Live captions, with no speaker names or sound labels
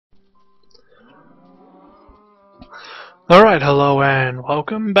Alright, hello and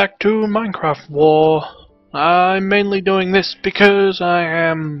welcome back to Minecraft War. I'm mainly doing this because I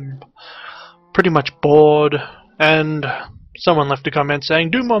am pretty much bored and someone left a comment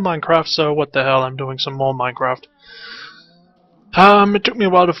saying do more Minecraft, so what the hell, I'm doing some more Minecraft. It took me a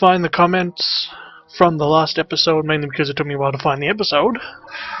while to find the comments from the last episode, mainly because it took me a while to find the episode,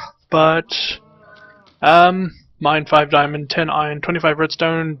 but mine 5 diamond, 10 iron, 25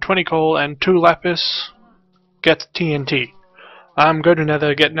 redstone, 20 coal and 2 lapis gets TNT. Go to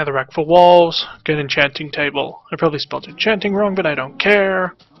Nether, get netherrack for walls, get enchanting table. I probably spelled enchanting wrong, but I don't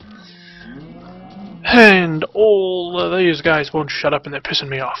care. And all of these guys won't shut up and they're pissing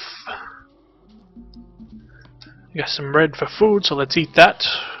me off. Got some bread for food, so let's eat that.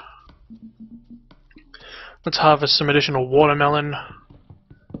 Let's harvest some additional watermelon.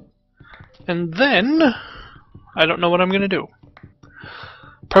 And then, I don't know what I'm gonna do.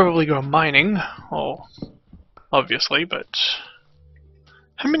 Probably go mining, obviously, but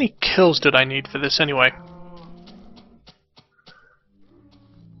how many kills did I need for this anyway?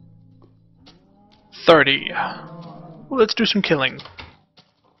 30. Well, let's do some killing.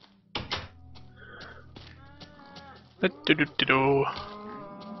 Let's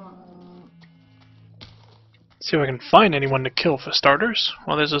see if I can find anyone to kill for starters.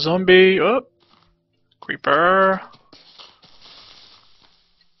 Well, there's a zombie. Oh, creeper.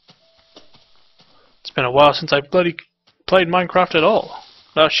 It's been a while since I bloody played Minecraft at all.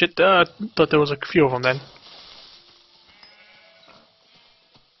 Oh shit, thought there was a few of them then.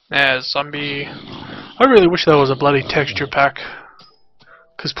 Zombie. I really wish there was a bloody texture pack.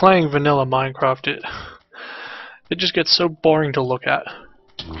 Because playing vanilla Minecraft, it just gets so boring to look at.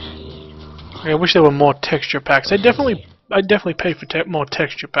 I wish there were more texture packs. I'd definitely pay for more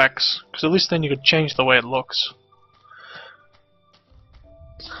texture packs. Because at least then you could change the way it looks.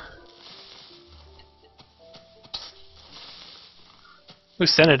 At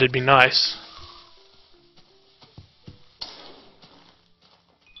least then it'd be nice.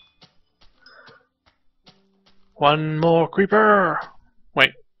 One more creeper!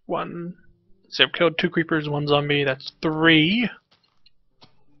 Wait, one... So I've killed 2 creepers, 1 zombie, that's 3.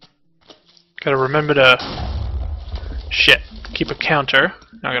 Gotta remember to... Shit, keep a counter.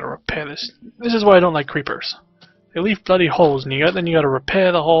 Now I gotta repair this. This is why I don't like creepers. They leave bloody holes, and then you gotta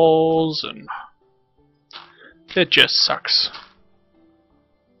repair the holes, and... It just sucks.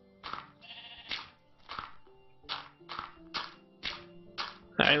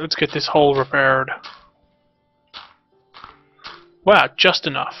 Alright, let's get this hole repaired. Wow, just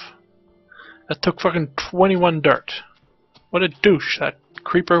enough. That took fucking 21 dirt. What a douche that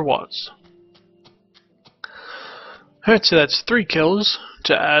creeper was. Alright, so that's 3 kills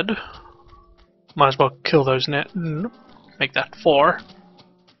to add. Might as well kill those make that 4.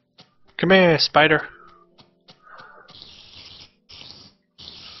 Come here, spider.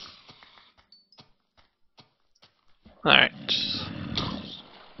 Alright.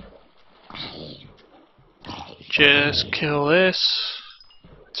 Just kill this.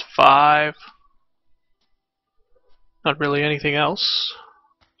 It's 5. Not really anything else.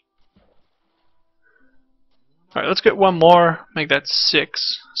 Alright, let's get one more. Make that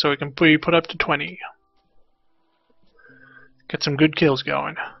 6. So we can put up to 20. Get some good kills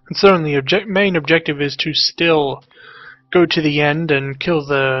going. Considering the main objective is to still go to the end and kill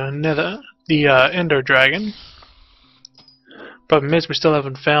the Ender Dragon. Problem is we still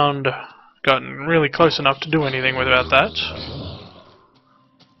haven't gotten really close enough to do anything without that.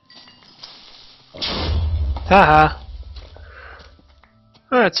 Haha.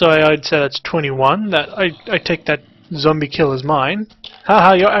 Alright, so I'd say that's 21. I take that zombie kill as mine.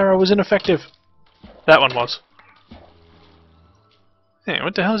 Haha, your arrow was ineffective. That one was. Hey,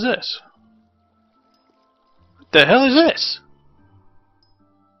 what the hell is this? What the hell is this?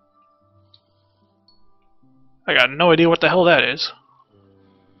 I got no idea what the hell that is.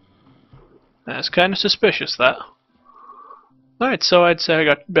 That's kind of suspicious, that. Alright, so I'd say I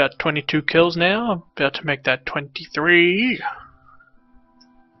got about 22 kills now. I'm about to make that 23.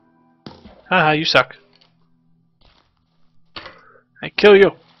 Haha, you suck. I kill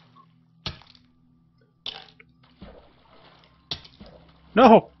you.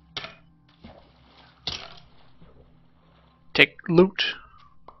 No! Take loot.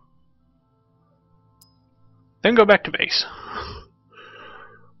 Then go back to base.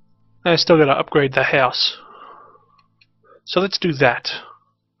 I still gotta upgrade the house. So let's do that.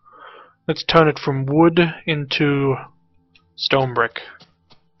 Let's turn it from wood into stone brick.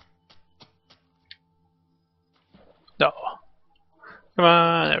 No. Come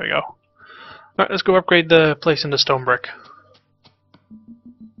on, there we go. Alright, let's go upgrade the place into stone brick.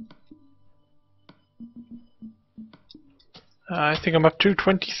 I think I'm up to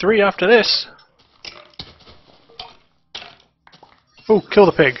 23 after this. Oh, kill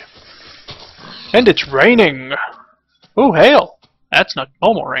the pig. And it's raining! Oh, hail! That's not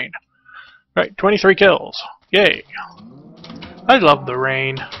normal rain. Right, 23 kills. Yay. I love the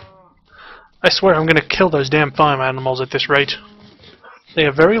rain. I swear I'm gonna kill those damn farm animals at this rate. They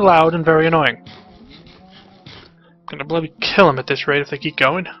are very loud and very annoying. I'm gonna bloody kill them at this rate if they keep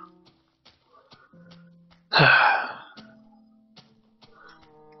going.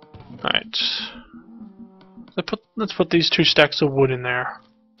 Alright. Let's put these 2 stacks of wood in there.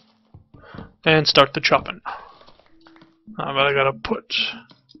 And start the chopping. But I gotta put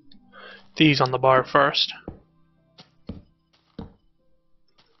these on the bar first.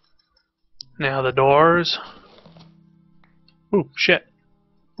 Now the doors. Ooh, shit.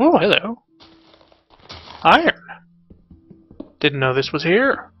 Ooh, hello. Iron. Didn't know this was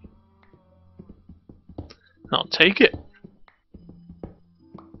here. I'll take it.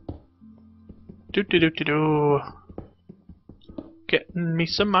 Do. Getting me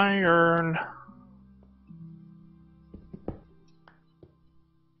some iron.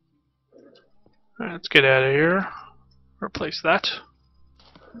 Alright, let's get out of here. Replace that.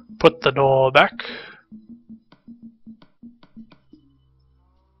 Put the door back.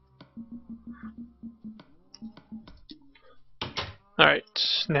 Alright,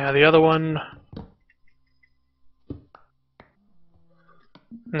 now the other one.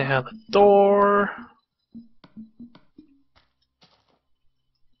 Now the door.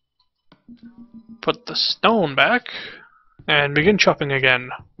 Put the stone back. And begin chopping again.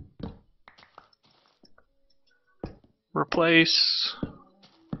 Replace.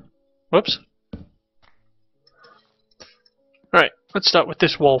 Whoops. Alright, let's start with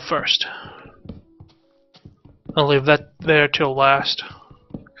this wall first. I'll leave that there till last,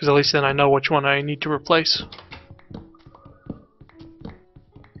 because at least then I know which one I need to replace.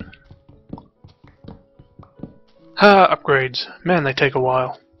 Upgrades. Man, they take a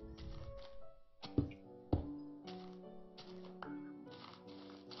while.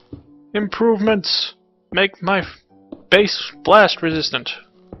 Improvements! Make my base blast resistant.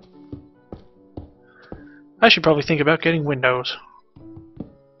 I should probably think about getting windows.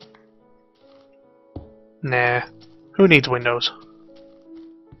 Nah. Who needs windows?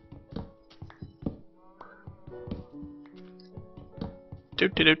 Do.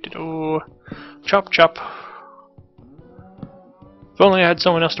 Chop chop. If only I had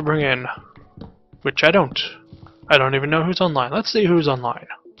someone else to bring in. Which I don't. I don't even know who's online. Let's see who's online.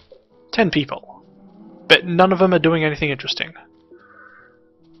 10 people. But none of them are doing anything interesting.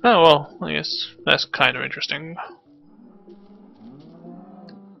 Oh well, I guess that's kind of interesting.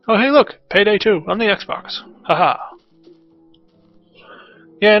 Oh hey look! Payday 2 on the Xbox. Haha.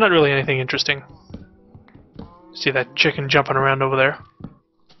 Yeah, not really anything interesting. See that chicken jumping around over there?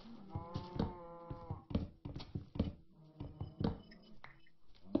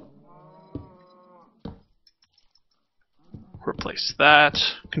 Replace that.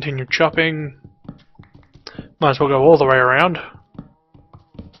 Continue chopping. Might as well go all the way around.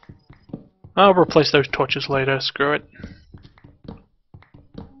 I'll replace those torches later, screw it.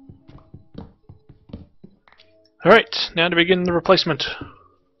 Alright, now to begin the replacement.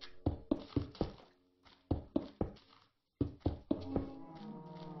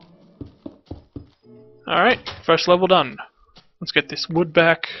 Alright, first level done. Let's get this wood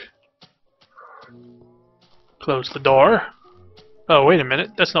back. Close the door. Oh, wait a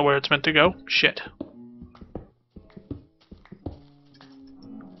minute, that's not where it's meant to go. Shit.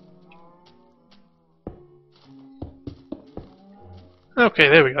 Okay,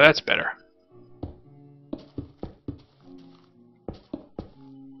 there we go, that's better.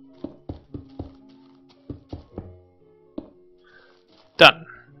 Done.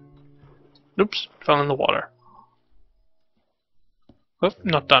 Oops, fell in the water. Oh,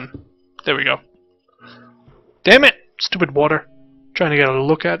 not done. There we go. Damn it! Stupid water. Trying to get a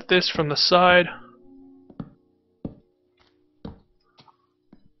look at this from the side.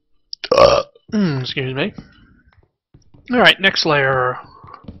 Excuse me. Alright, next layer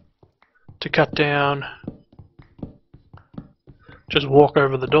to cut down. Just walk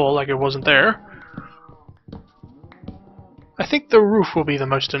over the door like it wasn't there. I think the roof will be the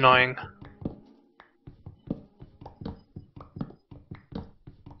most annoying.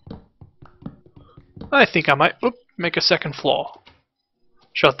 I think I might make a second floor.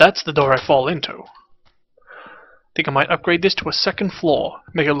 Sure, that's the door I fall into. I think I might upgrade this to a second floor.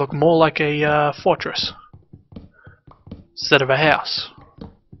 Make it look more like a fortress. Instead of a house.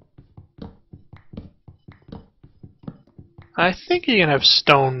 I think you can have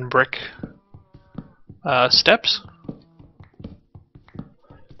stone brick steps.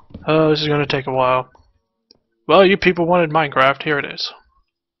 Oh, this is gonna take a while. Well, you people wanted Minecraft, here it is.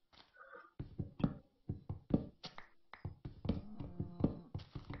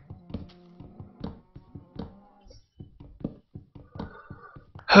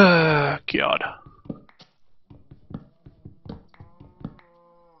 God.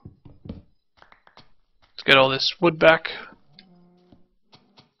 Let's get all this wood back.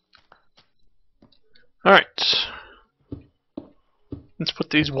 Alright. Let's put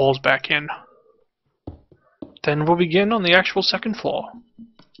these walls back in. Then we'll begin on the actual second floor.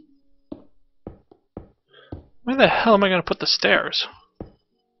 Where the hell am I going to put the stairs?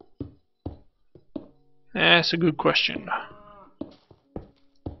 That's a good question.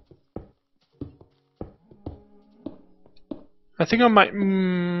 I think I might...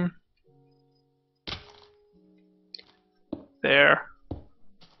 there.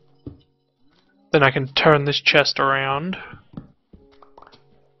 Then I can turn this chest around.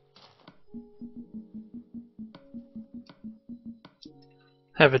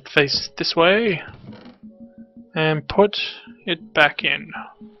 Have it face this way. And put it back in.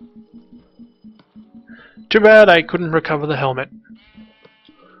 Too bad I couldn't recover the helmet.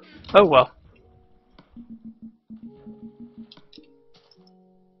 Oh well.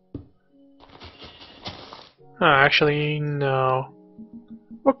 Actually, no.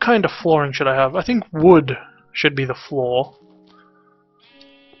 What kind of flooring should I have? I think wood should be the floor.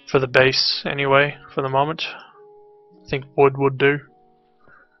 For the base, anyway, for the moment. I think wood would do.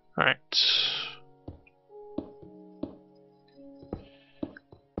 Alright.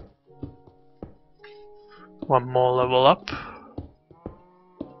 One more level up.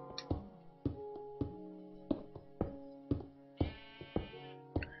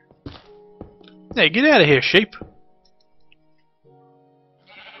 Hey, get out of here, sheep.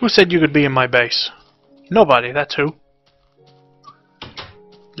 Who said you could be in my base? Nobody, that's who.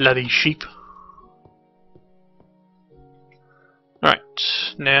 Bloody sheep. Alright,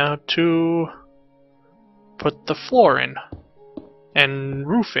 now to put the floor in. And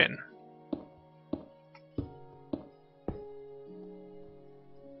roof in.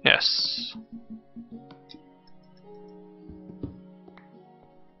 Yes.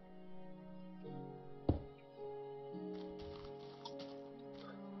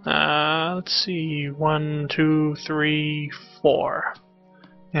 Let's see. 1, 2, 3, 4.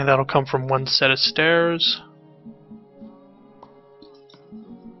 And that'll come from one set of stairs.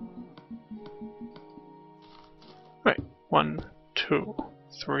 Right. 1, 2,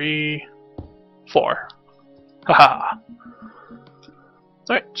 3, 4. Haha.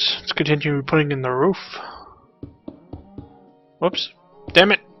 Alright, let's continue putting in the roof. Whoops.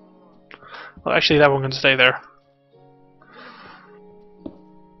 Damn it! Well, actually, that one can stay there.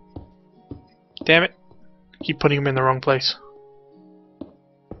 Damn it. Keep putting him in the wrong place.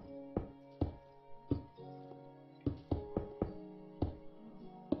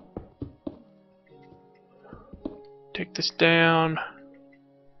 Take this down.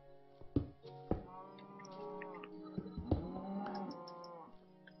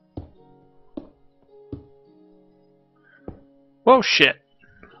 Whoa, shit.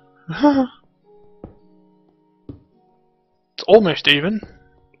 It's almost even.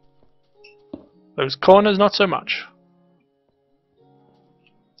 Those corners, not so much.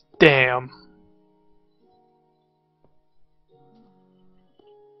 Damn.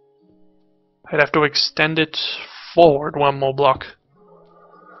 I'd have to extend it forward one more block.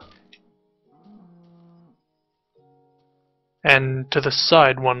 And to the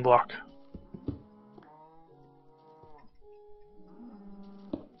side one block.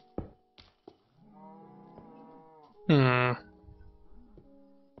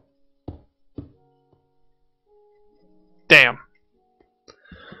 Damn.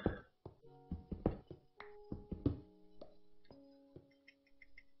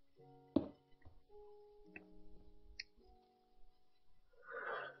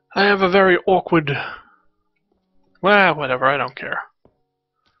 I have a very awkward... Well, whatever, I don't care.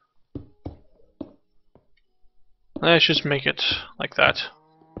 Let's just make it like that.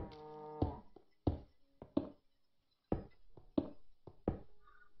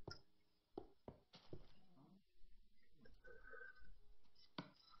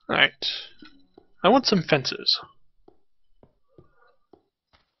 Alright. I want some fences.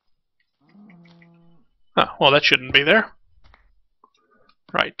 Oh, well that shouldn't be there.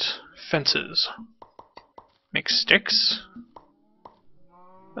 Right. Fences. Make sticks.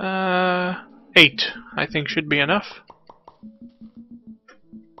 8, I think should be enough.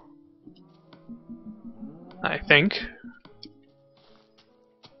 I think.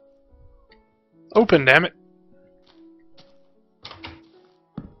 Open, damn it.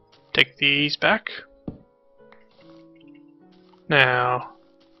 these back. Now,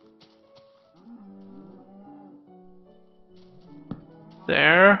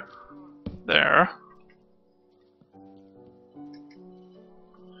 there, there.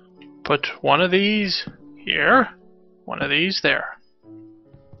 Put one of these here, one of these there.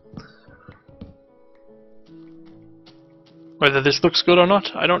 Whether this looks good or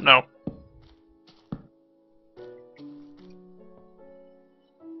not, I don't know.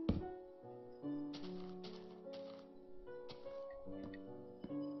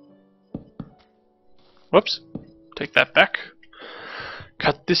 Whoops. Take that back.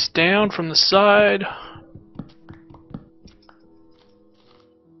 Cut this down from the side.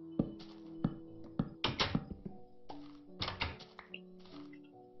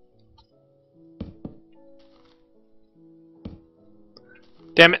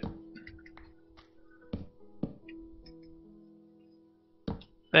 Damn it.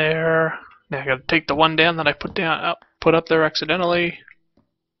 There. Now I gotta take the one down that I put up there accidentally.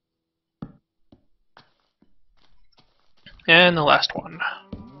 And the last one.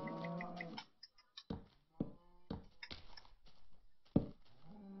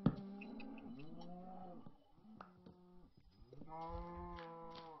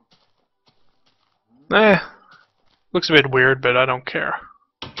 Looks a bit weird, but I don't care.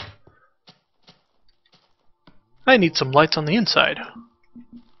 I need some lights on the inside.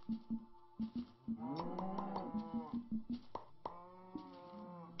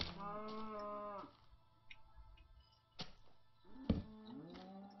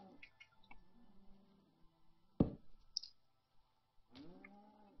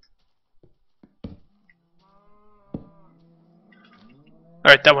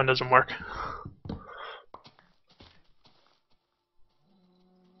 Alright, that one doesn't work.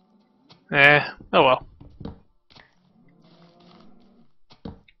 Oh well.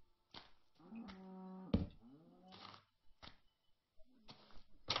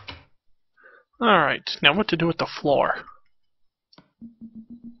 Alright, now what to do with the floor?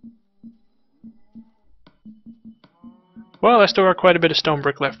 Well, I still got quite a bit of stone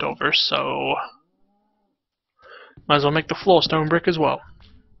brick left over, so might as well make the floor stone brick as well.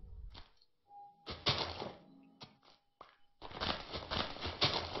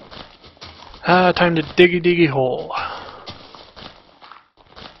 Time to diggy hole.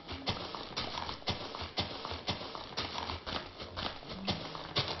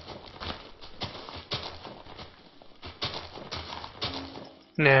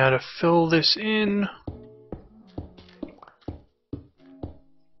 Now to fill this in,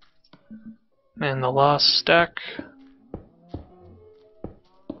 and the last stack.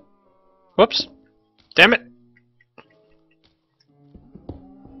 Whoops! Damn it!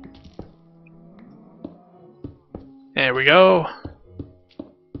 There we go.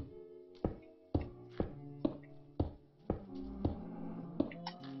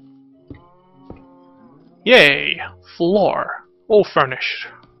 Yay! Floor. All furnished.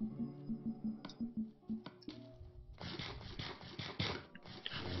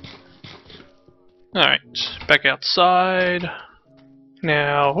 Alright, back outside.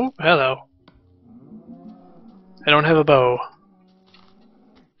 Now, oh, hello. I don't have a bow.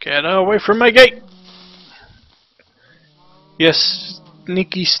 Get away from my gate! Yes,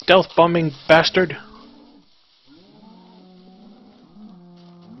 sneaky stealth bombing bastard.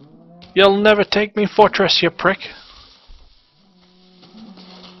 You'll never take me fortress, you prick.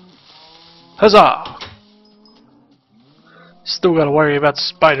 Huzzah! Still gotta worry about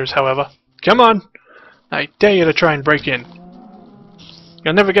spiders, however. Come on! I dare you to try and break in.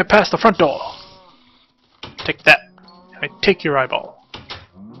 You'll never get past the front door. Take that. I take your eyeball.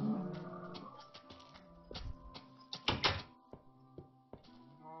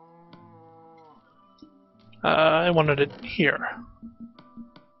 I wanted it here.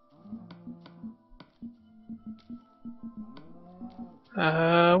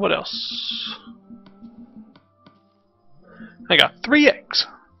 What else? I got 3 eggs.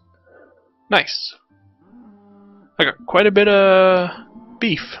 Nice. I got quite a bit of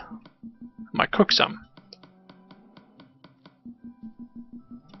beef. I might cook some.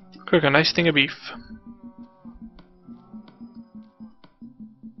 Cook a nice thing of beef.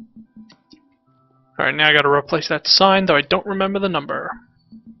 Alright, now I gotta replace that sign, though I don't remember the number.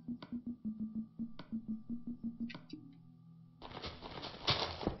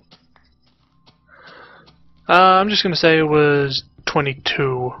 I'm just gonna say it was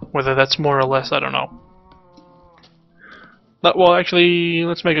 22. Whether that's more or less, I don't know. But, well, actually,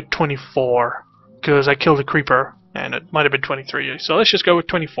 let's make it 24. Because I killed a creeper, and it might have been 23. So let's just go with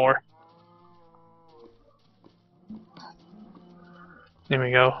 24. There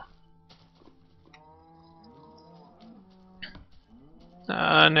we go.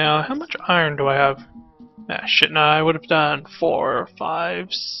 Now, how much iron do I have? Ah, shit, no, I would have done 4, 5,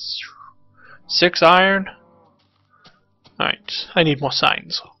 6 iron. Alright, I need more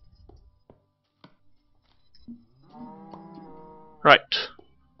signs. Right.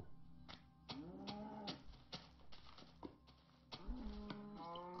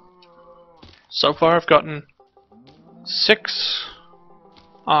 So far I've gotten 6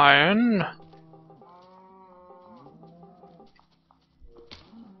 iron.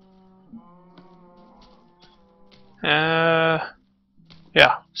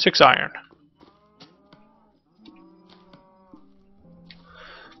 Yeah, 6 iron.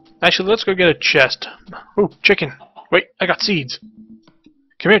 Actually, let's go get a chest. Ooh, chicken. Wait, I got seeds.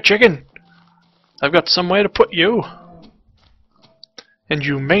 Come here, chicken. I've got somewhere to put you. And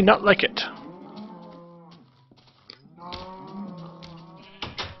you may not like it.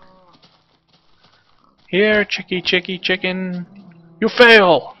 Here, chicken. You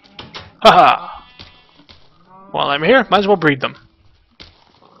fail! Haha! While I'm here, might as well breed them.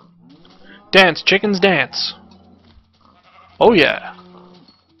 Dance, chickens, dance. Oh yeah.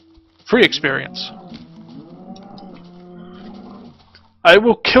 Free experience. I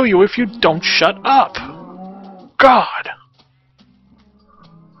will kill you if you don't shut up! God!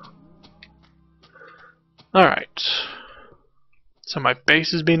 Alright. So my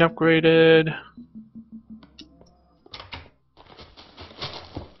base is being upgraded.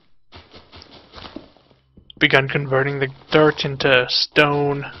 Begun converting the dirt into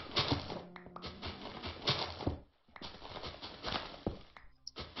stone.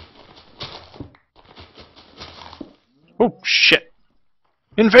 Oh shit!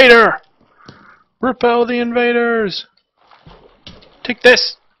 Invader! Repel the invaders! Take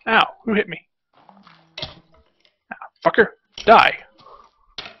this! Ow, who hit me? Ow, fucker, die!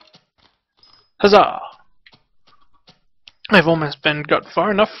 Huzzah! I've almost got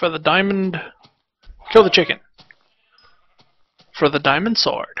far enough for the diamond. Kill the chicken. For the diamond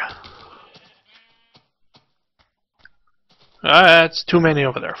sword. That's too many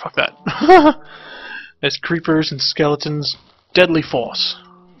over there. Fuck that. There's creepers and skeletons. Deadly force.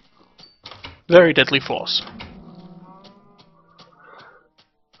 Very deadly force.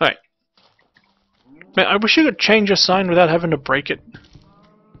 Alright. Man, I wish you could change a sign without having to break it.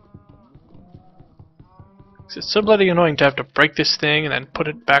 It's so bloody annoying to have to break this thing and then put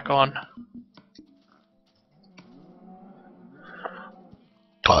it back on.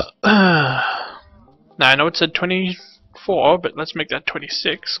 Now I know it said 24, but let's make that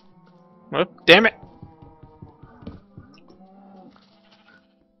 26. Oh, damn it!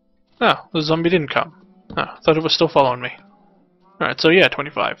 Oh, the zombie didn't come. Oh, I thought it was still following me. Alright, so yeah,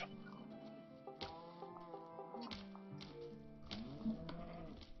 25.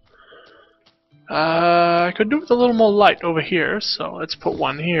 I could do with a little more light over here, so let's put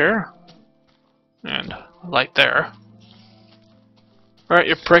one here. And light there. Alright,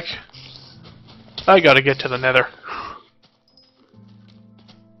 you prick. I gotta get to the nether.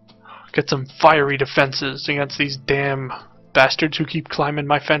 Get some fiery defenses against these damn bastards who keep climbing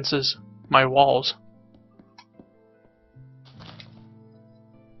my fences, my walls.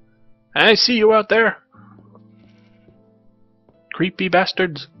 I see you out there. Creepy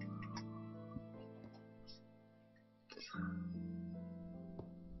bastards.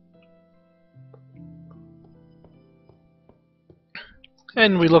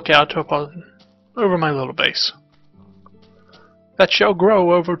 And we look out over my little base. That shall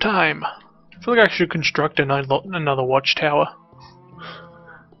grow over time. I feel like I should construct another watchtower.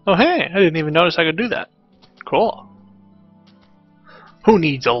 Oh hey, I didn't even notice I could do that. Cool. Who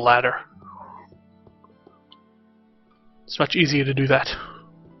needs a ladder? It's much easier to do that.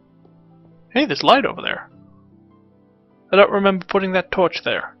 Hey, there's light over there. I don't remember putting that torch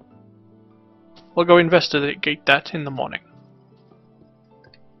there. We'll go investigate that in the morning.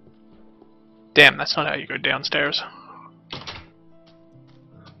 Damn, that's not how you go downstairs.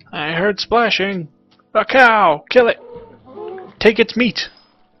 I heard splashing. A cow! Kill it! Take its meat!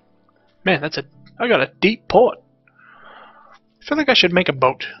 Man, I got a deep port. I feel like I should make a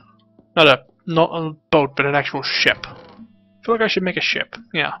boat. Not a boat, but an actual ship. I feel like I should make a ship.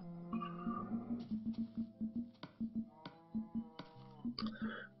 Yeah.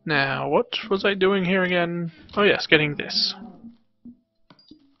 Now, what was I doing here again? Oh yes, getting this.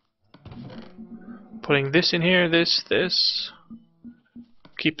 Putting this in here, this.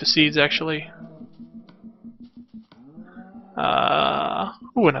 Keep the seeds, actually.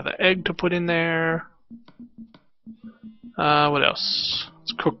 Ooh, another egg to put in there. What else?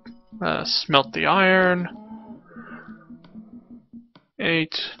 Let's cook, smelt the iron.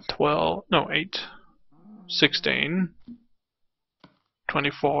 8, 12, no, 8, 16,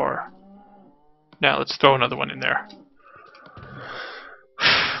 24. Now let's throw another one in there.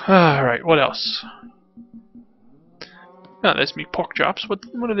 Alright, what else? Oh, there's me pork chops.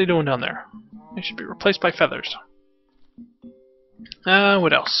 What are they doing down there? They should be replaced by feathers.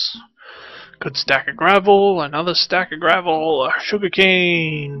 What else? Good stack of gravel, another stack of gravel,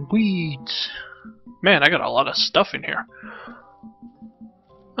 sugarcane, weeds. Man, I got a lot of stuff in here.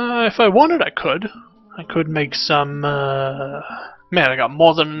 If I wanted, I could. I could make some, Man, I got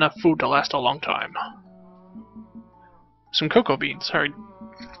more than enough food to last a long time. Some cocoa beans. I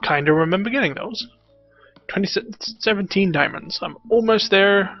kinda remember getting those. 17 diamonds. I'm almost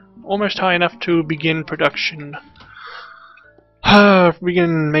there. Almost high enough to begin production.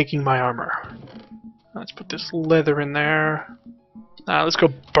 Begin making my armor. Let's put this leather in there. Let's go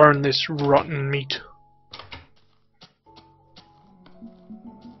burn this rotten meat.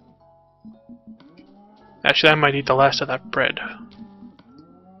 Actually, I might eat the last of that bread.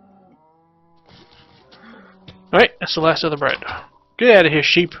 Alright, that's the last of the bread. Get out of here,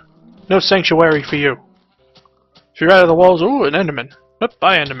 sheep. No sanctuary for you. If you're out of the walls... Ooh, an Enderman. Nope,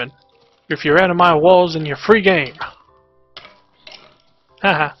 bye, Enderman. If you're out of my walls, then you're free game.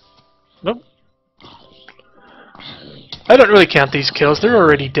 Haha. Nope. I don't really count these kills. They're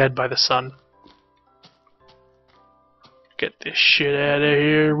already dead by the sun. Get this shit out of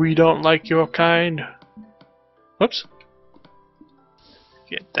here. We don't like your kind. Whoops.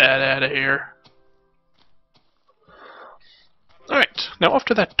 Get that out of here. Alright, now off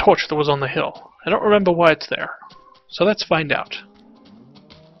to that torch that was on the hill. I don't remember why it's there. So let's find out.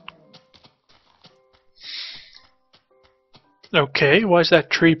 Okay, why is that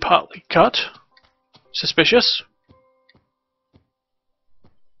tree partly cut? Suspicious.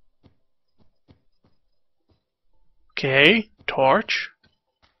 Okay, torch.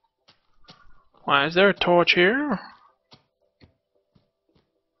 Why is there a torch here?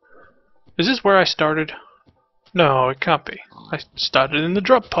 Is this where I started? No, it can't be. I started in the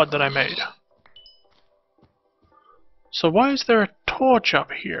drop pod that I made. So why is there a torch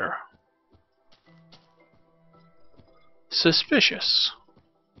up here? Suspicious.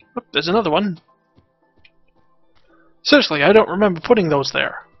 Oh, there's another one. Seriously, I don't remember putting those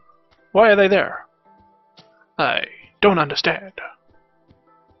there. Why are they there? I don't understand.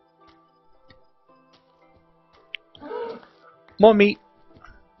 More meat.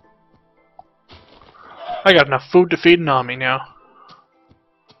 I got enough food to feed an army now.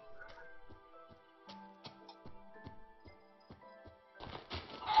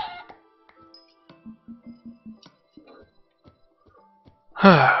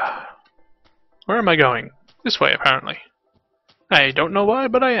 Where am I going? This way, apparently. I don't know why,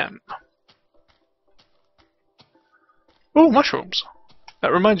 but I am. Ooh, mushrooms!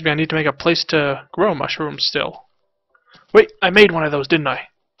 That reminds me, I need to make a place to grow mushrooms still. Wait, I made one of those, didn't I?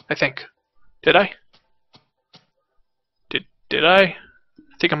 I think. Did I? Did I? I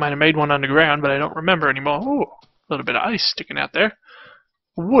think I might have made one underground, but I don't remember anymore. Ooh, a little bit of ice sticking out there.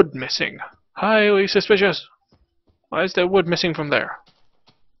 Wood missing. Highly suspicious. Why is there wood missing from there?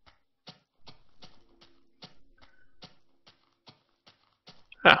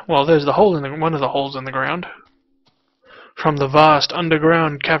 Ah, well, there's the hole in the, one of the holes in the ground. From the vast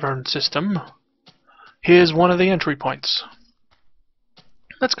underground cavern system, here's one of the entry points.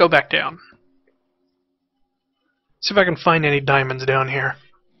 Let's go back down. See if I can find any diamonds down here.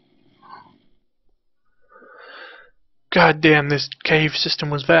 God damn, this cave system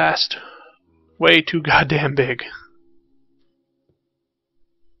was vast. Way too goddamn big.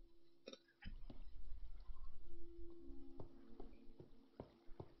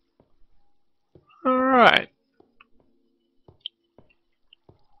 Alright.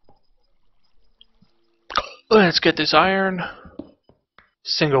 Let's get this iron.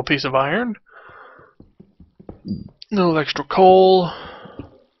 Single piece of iron. A little extra coal.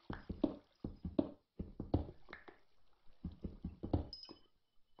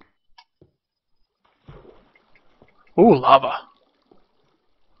 Ooh, lava.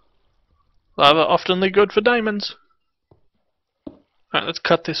 Lava oftenly good for diamonds. Alright, let's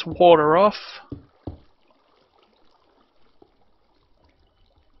cut this water off.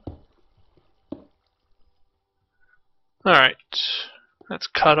 Alright, that's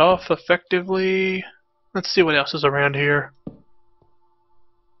cut off effectively. Let's see what else is around here.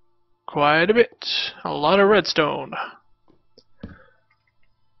 Quite a bit. A lot of redstone.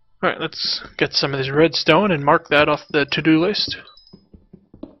 Alright, let's get some of this redstone and mark that off the to-do list.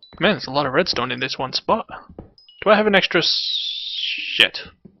 Man, there's a lot of redstone in this one spot. Do I have an extra... shit.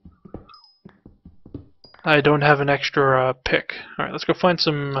 I don't have an extra pick. Alright, let's go find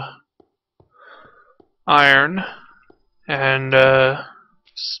some iron. And, let's go find some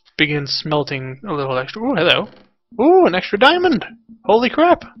begin smelting a little extra. Ooh, hello. Ooh, an extra diamond! Holy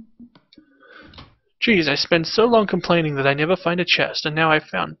crap! Jeez, I spent so long complaining that I never find a chest, and now I've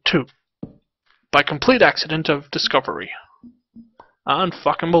found 2. By complete accident of discovery.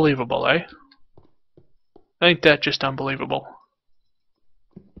 Unfucking believable, eh? Ain't that just unbelievable?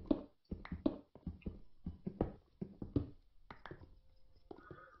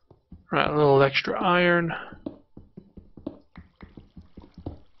 Right, a little extra iron.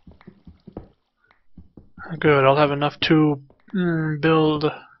 Good, I'll have enough to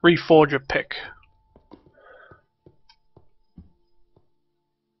reforge a pick.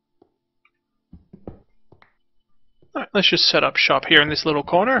 Alright, let's just set up shop here in this little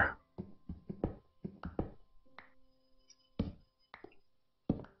corner.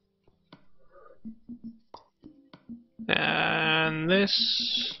 And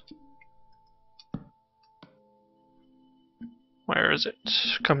this... Where is it?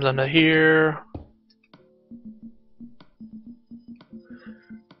 Comes under here.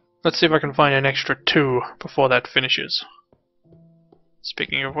 Let's see if I can find an extra 2 before that finishes.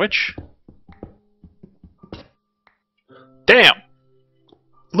 Speaking of which... Damn!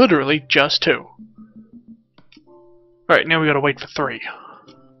 Literally just 2. Alright, now we gotta wait for 3.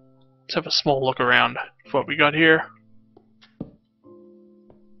 Let's have a small look around of what we got here.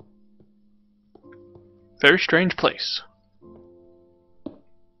 Very strange place.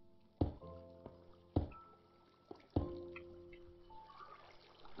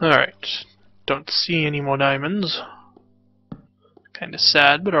 Alright, don't see any more diamonds. Kinda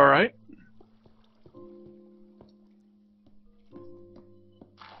sad, but alright.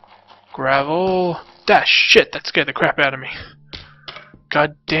 Gravel. Ah, shit, that scared the crap out of me.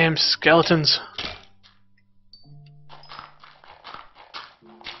 Goddamn skeletons.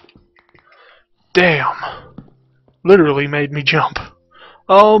 Damn. Literally made me jump.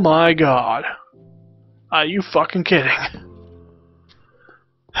 Oh my god. Are you fucking kidding?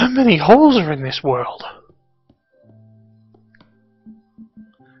 How many holes are in this world?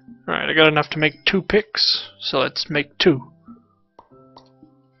 Alright, I got enough to make 2 picks, so let's make 2.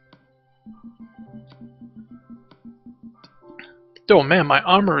 Oh man, my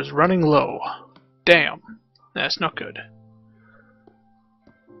armor is running low. Damn. That's not good.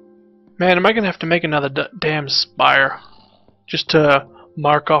 Man, am I gonna have to make another damn spire just to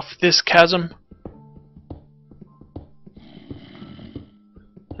mark off this chasm?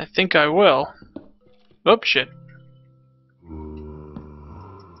 I think I will. Oh, shit.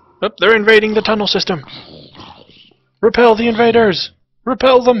 Oh, they're invading the tunnel system. Repel the invaders!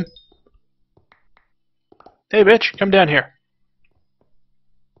 Repel them! Hey, bitch, come down here.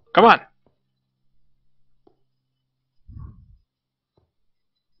 Come on.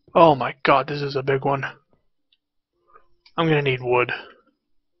 Oh my god, this is a big one. I'm gonna need wood.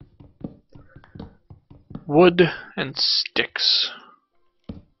 Wood and sticks.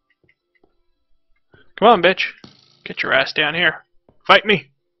 Come on, bitch. Get your ass down here. Fight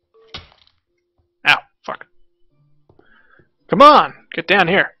me. Ow, fuck. Come on, get down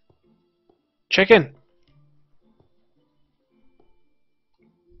here. Chicken.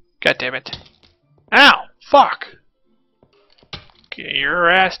 God damn it. Ow, fuck. Get your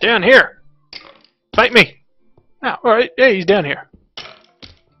ass down here. Fight me. Ow, alright, yeah, he's down here.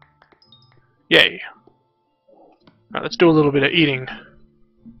 Yay. Alright, let's do a little bit of eating.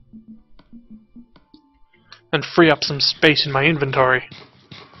 And free up some space in my inventory.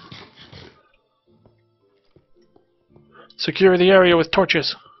 Secure the area with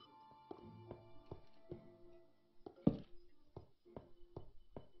torches.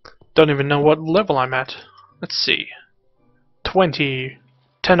 Don't even know what level I'm at. Let's see. 20.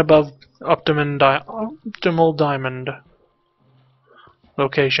 10 above optimal diamond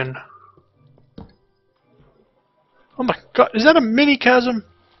location. Oh my god, is that a mini chasm?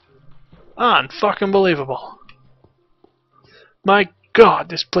 Unfucking believable. My god,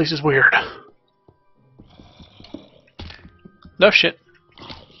 this place is weird. No shit.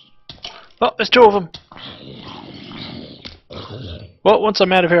 Oh, there's 2 of them. Well, once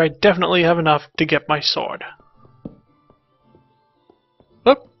I'm out of here, I definitely have enough to get my sword.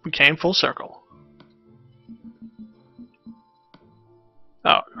 Oh, we came full circle.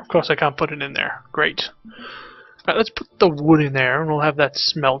 Oh, of course I can't put it in there. Great. Alright, let's put the wood in there, and we'll have that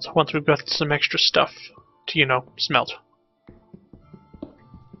smelt once we've got some extra stuff to, you know, smelt.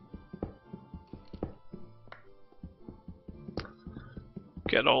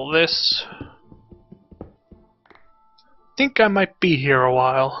 Get all this. Think I might be here a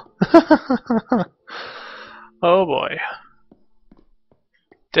while. Oh boy.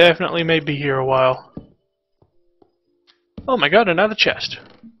 Definitely may be here a while. Oh my god, another chest.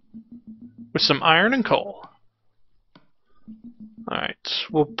 with some iron and coal. Alright,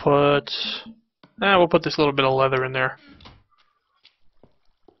 we'll put this little bit of leather in there.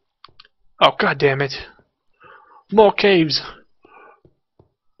 Oh, god damn it. More caves.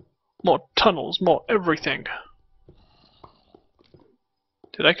 More tunnels, more everything.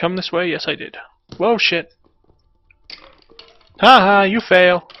 Did I come this way? Yes, I did. Whoa, shit. Haha, you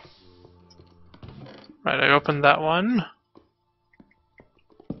fail. Right, I opened that one.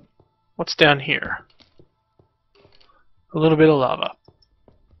 What's down here? A little bit of lava.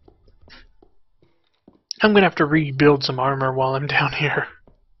 I'm gonna have to rebuild some armor while I'm down here.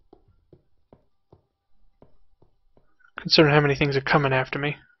 Considering how many things are coming after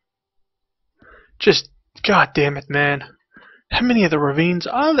me. Just, god damn it, man. How many of the ravines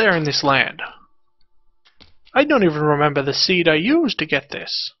are there in this land? I don't even remember the seed I used to get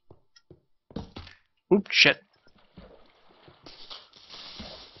this. Oops, shit.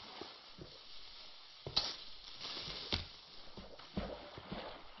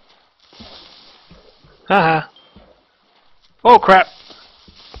 Haha. Oh crap.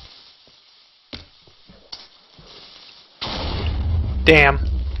 Damn.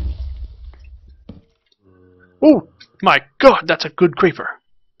 Oh my god, that's a good creeper.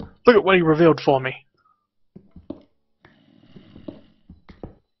 Look at what he revealed for me.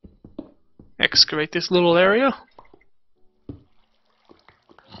 Excavate this little area.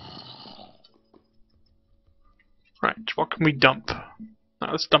 Right, what can we dump?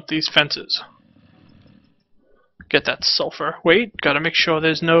 Now let's dump these fences. Get that sulfur. Wait, gotta make sure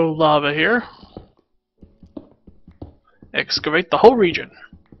there's no lava here. Excavate the whole region.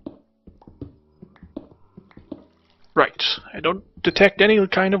 Right, I don't detect any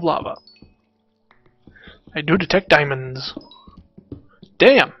kind of lava. I do detect diamonds.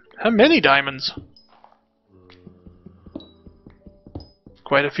 Damn, how many diamonds?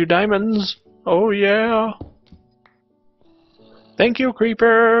 Quite a few diamonds. Oh yeah. Thank you,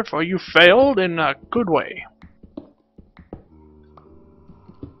 creeper, for you failed in a good way.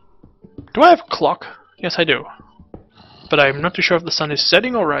 Do I have a clock? Yes, I do. But I'm not too sure if the sun is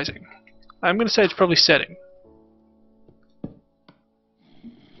setting or rising. I'm gonna say it's probably setting.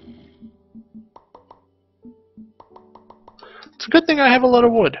 It's a good thing I have a lot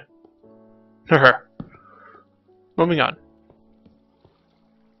of wood. Moving on.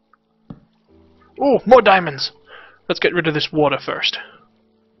 Oh, more diamonds! Let's get rid of this water first.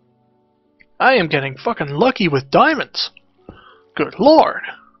 I am getting fucking lucky with diamonds! Good lord!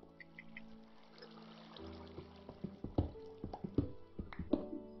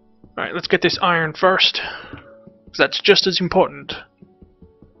 Alright, let's get this iron first. Because that's just as important.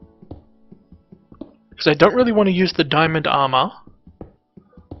 Because I don't really want to use the diamond armor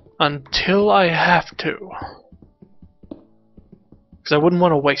until I have to. Because I wouldn't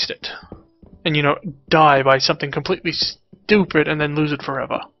want to waste it. And, you know, die by something completely stupid and then lose it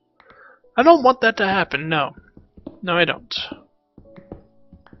forever. I don't want that to happen, no. No, I don't.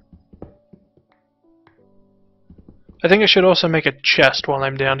 I think I should also make a chest while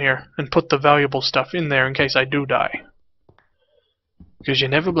I'm down here and put the valuable stuff in there in case I do die. Because you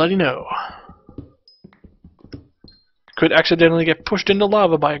never bloody know. Could accidentally get pushed into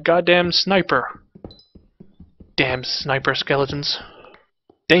lava by a goddamn sniper. Damn sniper skeletons.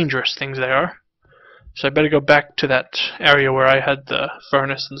 Dangerous things they are. So I better go back to that area where I had the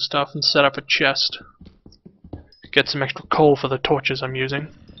furnace and stuff and set up a chest. Get some extra coal for the torches I'm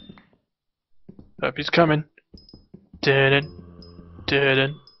using. Hope he's coming. Die!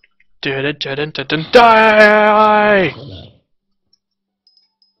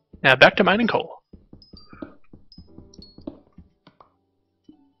 Now back to mining coal.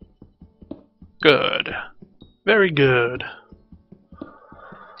 Good. Very good.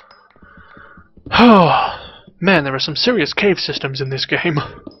 Oh, man, there are some serious cave systems in this game.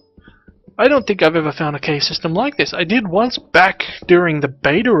 I don't think I've ever found a cave system like this. I did once back during the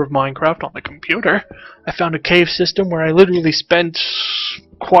beta of Minecraft on the computer. I found a cave system where I literally spent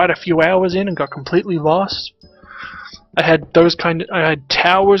quite a few hours in and got completely lost. I had towers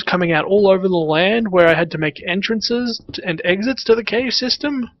coming out all over the land where I had to make entrances and exits to the cave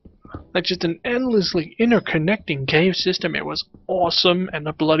system. Like just an endlessly interconnecting cave system. It was awesome and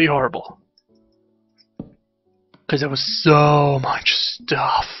bloody horrible. Because there was so much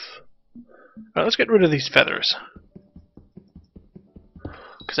stuff. Alright, let's get rid of these feathers.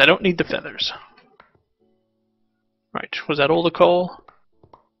 Because I don't need the feathers. Right, was that all the coal?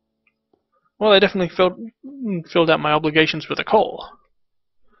 Well, I definitely filled out my obligations with the coal.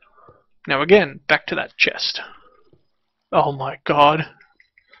 Now again, back to that chest. Oh my god.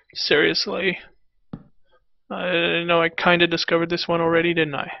 Seriously? I know I kinda discovered this one already,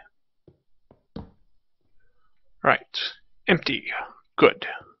 didn't I? Right. Empty. Good.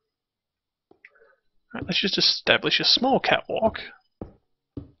 Right, let's just establish a small catwalk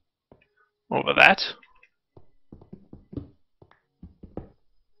over that.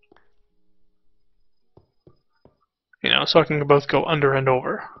 You know, so I can both go under and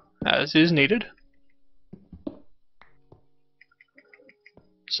over, as is needed.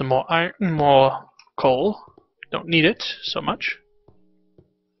 Some more iron, more coal. Don't need it so much.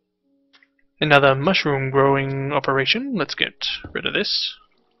 Another mushroom growing operation. Let's get rid of this.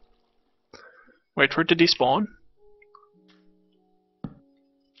 Wait for it to despawn.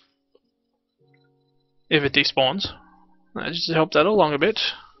 If it despawns. That just helps that along a bit.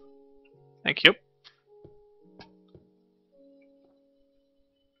 Thank you.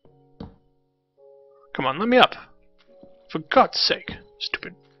 Come on, let me up. For God's sake.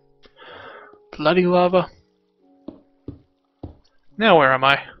 Stupid. Bloody lava. Now where am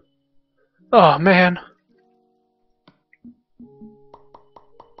I? Oh, man.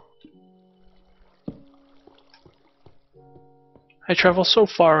 I travel so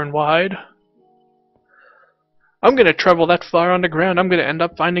far and wide. I'm gonna travel that far underground, I'm gonna end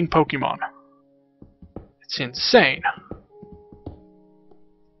up finding Pokemon. It's insane.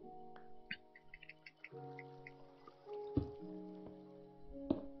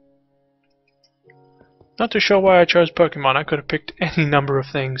 Not too sure why I chose Pokemon. I could have picked any number of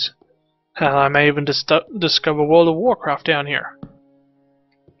things. Hell, I may even discover World of Warcraft down here.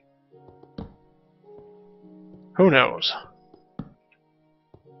 Who knows?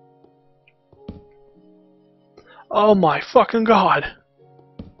 Oh my fucking god!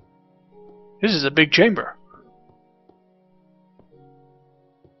 This is a big chamber.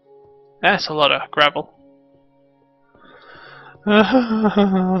 That's a lot of gravel.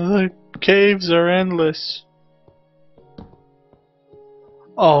 The caves are endless.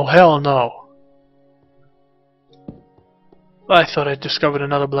 Oh, hell no. I thought I'd discovered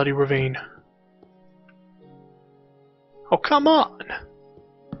another bloody ravine. Oh, come on!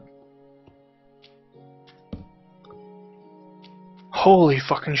 Holy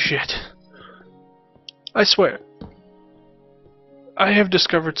fucking shit. I swear. I have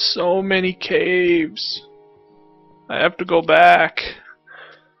discovered so many caves. I have to go back.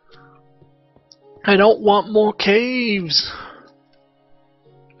 I don't want more caves.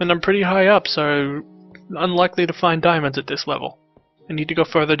 And I'm pretty high up, so unlikely to find diamonds at this level. I need to go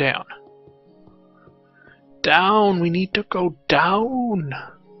further down. Down! We need to go down!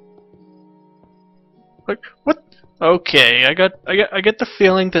 Like, what? Okay, I get the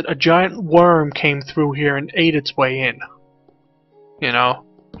feeling that a giant worm came through here and ate its way in. You know?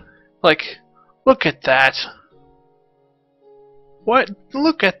 Like, look at that. What?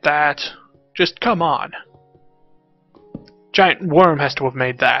 Look at that. Just come on. Giant worm has to have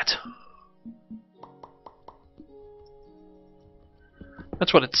made that.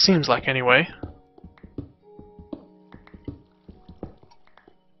 That's what it seems like anyway.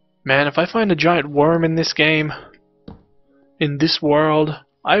 Man, if I find a giant worm in this game, in this world,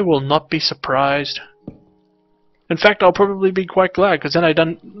 I will not be surprised. In fact, I'll probably be quite glad, because then at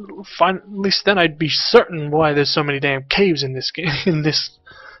least then I'd be certain why there's so many damn caves in this game, in this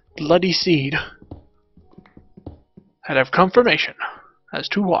bloody seed. I'd have confirmation as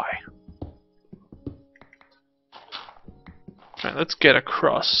to why. Alright, let's get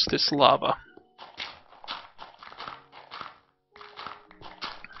across this lava.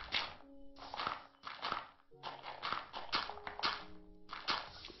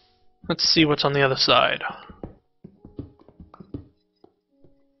 Let's see what's on the other side.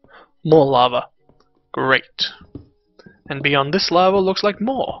 More lava. Great. And beyond this lava looks like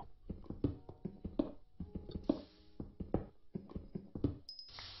more.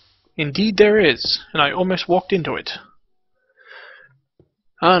 Indeed there is, and I almost walked into it.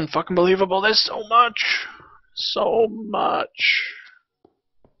 Unfucking believable, there's so much! So much!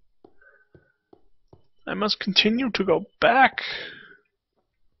 I must continue to go back.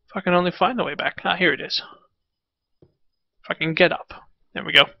 If I can only find the way back. Ah, here it is. If I can get up. There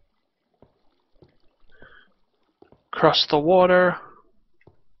we go. Cross the water.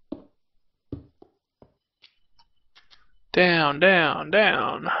 Down, down,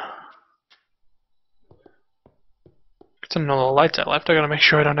 down. Considering all the lights I left, I gotta make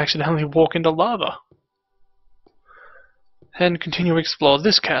sure I don't accidentally walk into lava. And continue to explore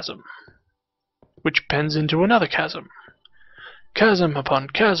this chasm, which bends into another chasm. Chasm upon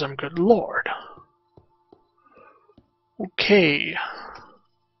chasm, good lord. Okay.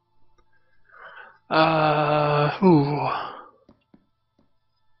 Alright,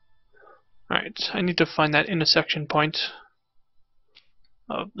 I need to find that intersection point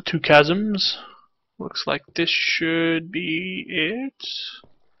of the two chasms. Looks like this should be it.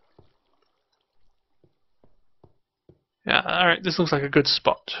 Yeah, alright, this looks like a good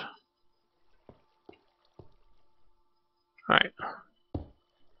spot. Alright.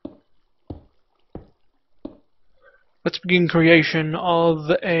 Let's begin creation of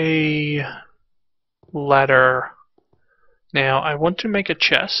a ladder. Now, I want to make a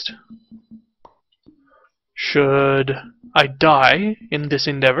chest. Should I die in this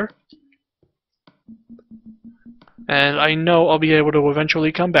endeavor. And I know I'll be able to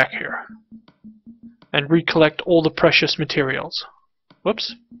eventually come back here and recollect all the precious materials.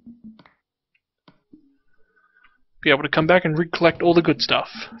 Whoops. Be able to come back and recollect all the good stuff,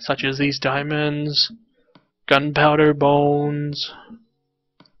 such as these diamonds, gunpowder, bones,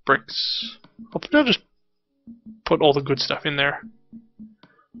 bricks. I'll just put all the good stuff in there.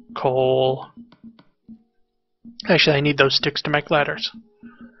 Coal. Actually, I need those sticks to make ladders.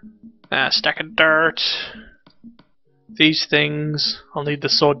 Stack of dirt. These things. I'll need the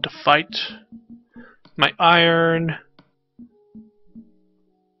sword to fight. My iron.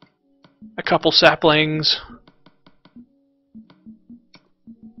 A couple saplings.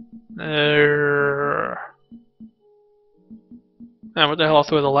 And what the hell, I'll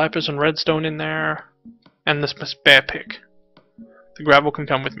throw the lapis and redstone in there. And this bear pick. The gravel can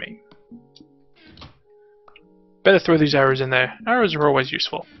come with me. Better throw these arrows in there. Arrows are always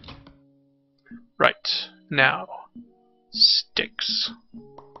useful. Right, now. Sticks.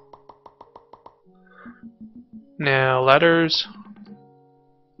 Now, ladders.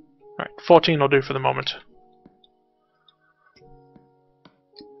 Alright, 14 will do for the moment.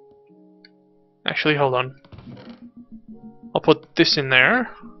 Actually, hold on. I'll put this in there.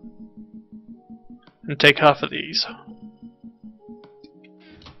 And take half of these.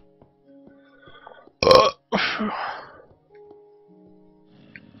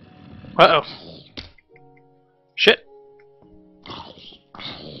 Uh-oh. Shit.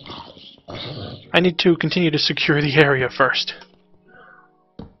 I need to continue to secure the area first.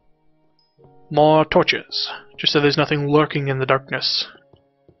 More torches, just so there's nothing lurking in the darkness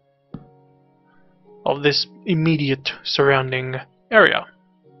of this immediate surrounding area.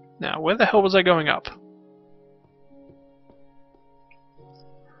 Now, where the hell was I going up?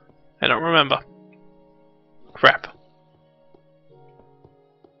 I don't remember. Crap.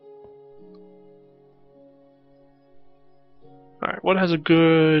 Alright, what has a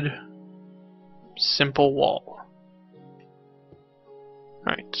good simple wall?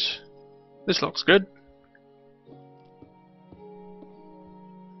 Alright. This looks good.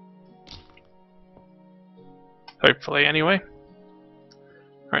 Hopefully, anyway.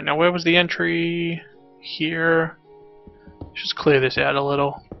 Alright, now where was the entry? Here. Just clear this out a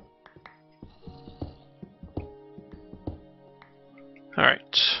little.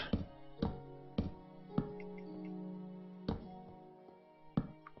 Alright.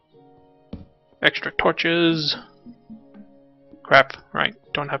 Extra torches. Crap, right,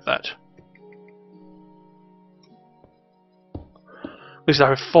 don't have that. At least I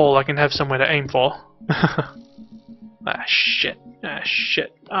have full, I can have somewhere to aim for. Ah, shit. Ah,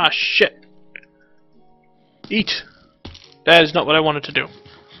 shit. Ah, shit. Eat. That is not what I wanted to do.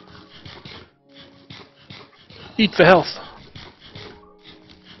 Eat for health.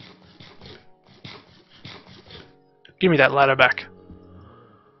 Give me that ladder back.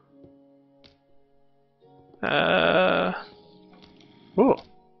 Ooh,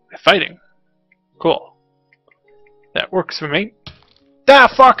 they're fighting. Cool. That works for me. Ah,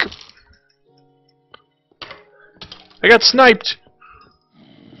 fuck! I got sniped!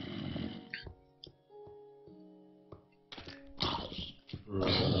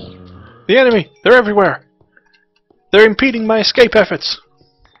 The enemy! They're everywhere! They're impeding my escape efforts!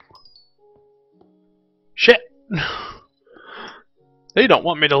 Shit! They don't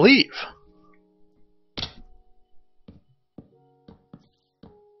want me to leave!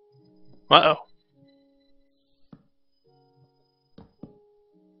 Uh-oh.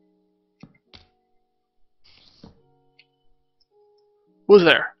 Who's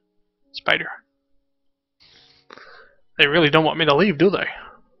there? Spider. They really don't want me to leave, do they?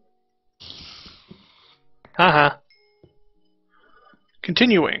 Haha.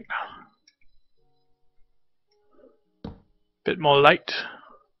 Continuing. Bit more light.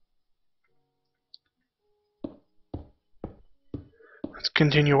 Let's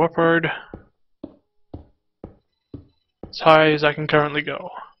continue upward. As high as I can currently go.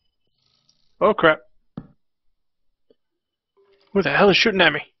 Oh crap. Who the hell is shooting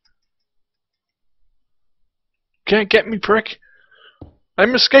at me? Can't get me, prick.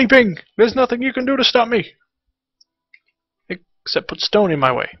 I'm escaping. There's nothing you can do to stop me. Except put stone in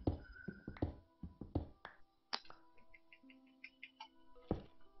my way.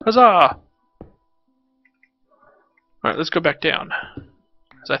 Huzzah! Alright, let's go back down.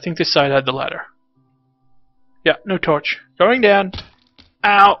 Because I think this side had the ladder. Yeah, no torch. Going down.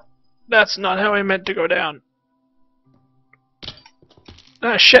 Ow! That's not how I meant to go down.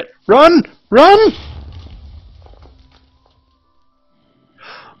 Ah, shit! Run! Run!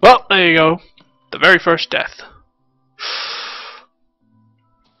 Well, there you go. The very first death.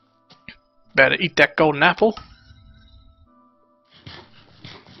 Better eat that golden apple.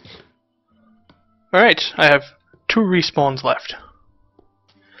 Alright, I have 2 respawns left.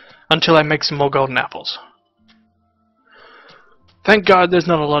 Until I make some more golden apples. Thank God there's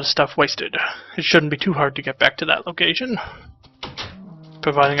not a lot of stuff wasted. It shouldn't be too hard to get back to that location.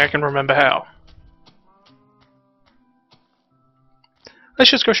 Providing I can remember how.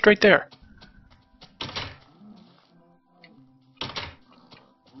 Let's just go straight there.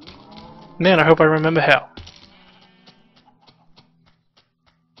 Man, I hope I remember how.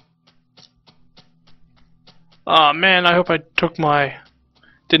 Aw, man, I hope I took my...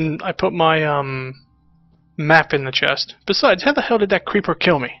 I put my, map in the chest. Besides, how the hell did that creeper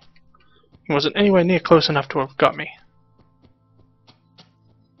kill me? He wasn't anywhere near close enough to have got me.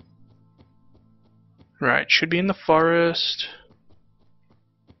 Right, should be in the forest.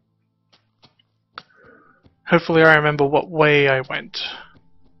 Hopefully I remember what way I went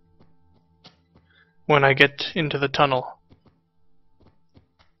when I get into the tunnel.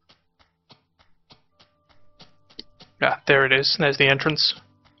 Yeah, there it is. There's the entrance.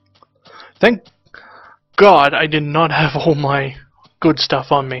 Thank God I did not have all my good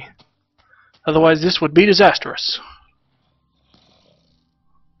stuff on me. Otherwise this would be disastrous.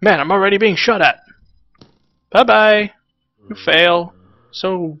 Man, I'm already being shot at. Bye-bye. You fail.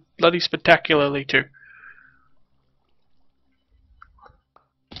 So bloody spectacularly too.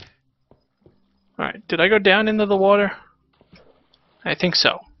 Alright, did I go down into the water? I think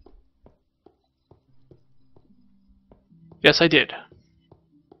so. Yes, I did.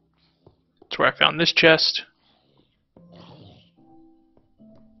 That's where I found this chest.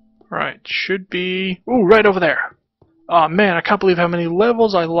 Right, should be... Ooh, right over there! Aw, man, I can't believe how many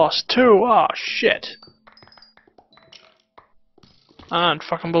levels I lost too! Aw, shit!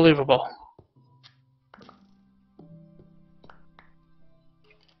 Unfucking believable.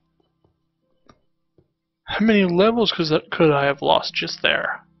 How many levels could I have lost just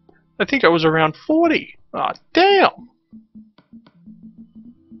there? I think I was around 40! Aw, damn!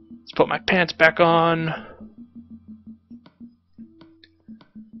 Let's put my pants back on.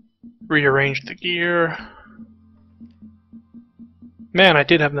 Rearrange the gear. Man, I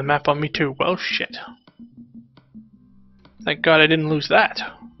did have the map on me too. Well, shit. Thank God I didn't lose that.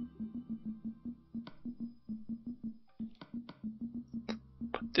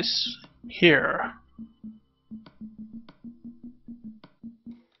 Put this here.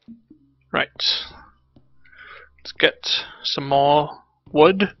 Right. Let's get some more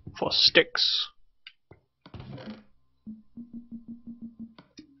wood for sticks.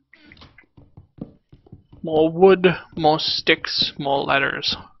 More wood, more sticks, more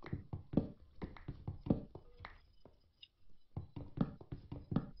ladders.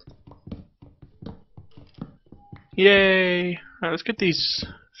 Yay! Alright, let's get these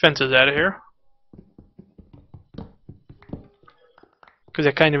fences out of here. Because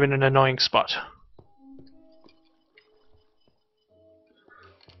they're kind of in an annoying spot.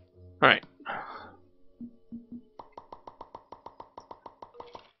 Alright.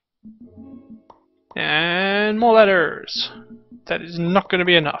 And more ladders. That is not going to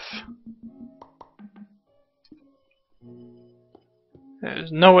be enough.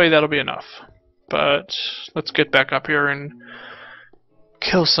 There's no way that'll be enough. But let's get back up here and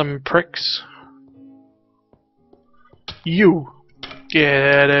kill some pricks. You!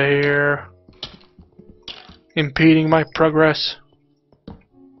 Get out of here. Impeding my progress.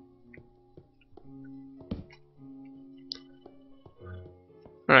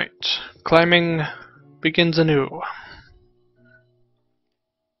 Right. Climbing begins anew.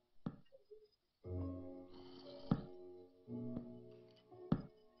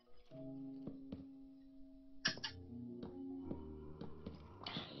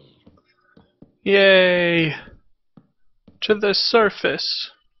 Yay! To the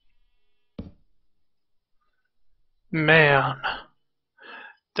surface. Man,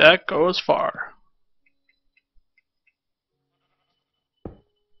 that goes far.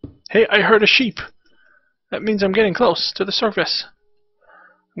 Hey, I heard a sheep. That means I'm getting close to the surface.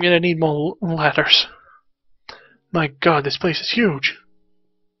 I'm gonna need more ladders. My God, this place is huge.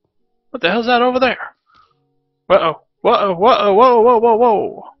 What the hell's that over there? Uh-oh. Whoa, whoa, whoa, whoa, whoa,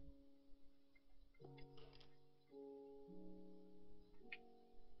 whoa.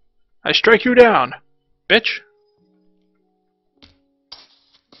 I strike you down, bitch.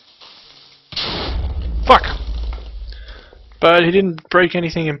 Fuck. But he didn't break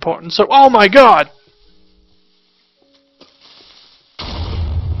anything important, so... Oh my god!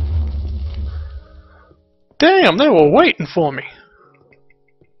 Damn, they were waiting for me.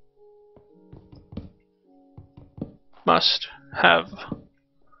 Must have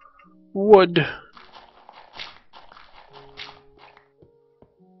wood.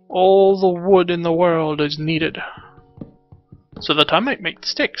 All the wood in the world is needed, so that I might make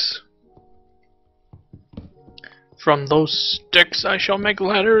sticks. From those sticks I shall make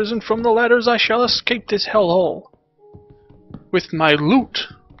ladders, and from the ladders I shall escape this hellhole with my loot.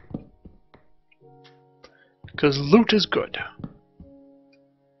 'Cause loot is good.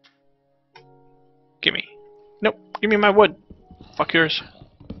 Gimme. Nope, give me my wood. Fuck yours.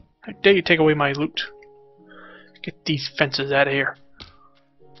 How dare you take away my loot? Get these fences out of here.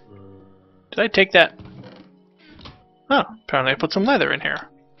 Did I take that? Oh, apparently I put some leather in here.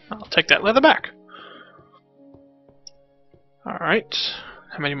 I'll take that leather back. Alright.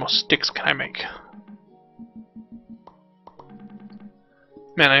 How many more sticks can I make?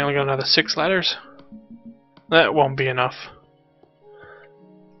 Man, I only got another 6 ladders. That won't be enough.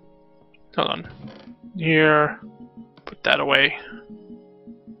 Hold on. Here. Put that away.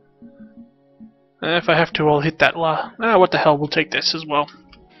 If I have to, I'll hit that what the hell, we'll take this as well.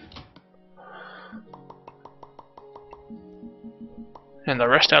 And the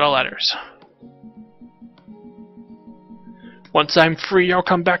rest out of ladders. Once I'm free, I'll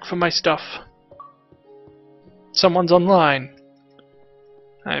come back for my stuff. Someone's online.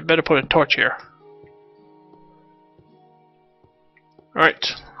 I better put a torch here. Alright,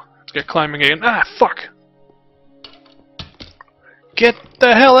 let's get climbing again. Ah, fuck! Get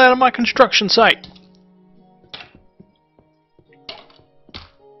the hell out of my construction site!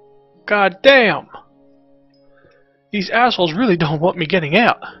 God damn! These assholes really don't want me getting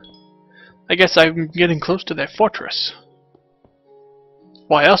out. I guess I'm getting close to their fortress.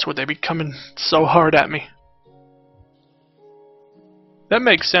 Why else would they be coming so hard at me? That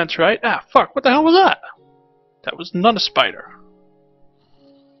makes sense, right? Ah, fuck, what the hell was that? That was not a spider.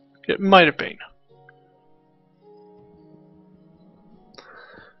 It might have been.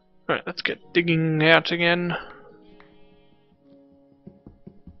 Alright, let's get digging out again.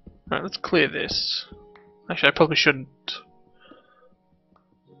 Alright, let's clear this. Actually, I probably shouldn't.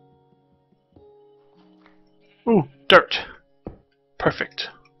 Ooh, dirt. Perfect.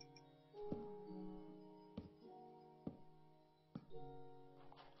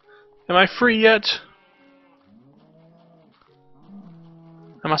 Am I free yet?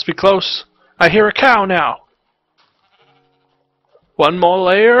 I must be close. I hear a cow now. One more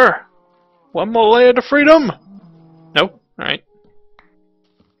layer. One more layer to freedom. Nope. Alright.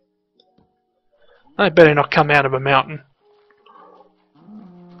 I better not come out of a mountain.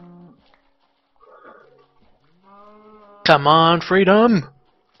 Come on, freedom.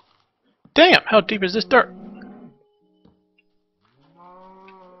 Damn, how deep is this dirt?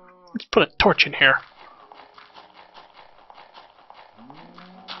 Let's put a torch in here.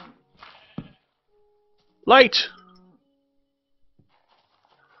 Light!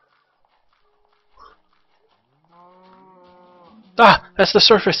 Ah, that's the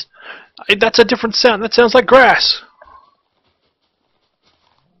surface. That's a different sound. That sounds like grass.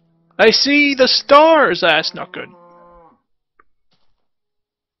 I see the stars. That's not good.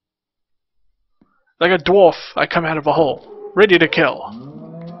 Like a dwarf, I come out of a hole, ready to kill.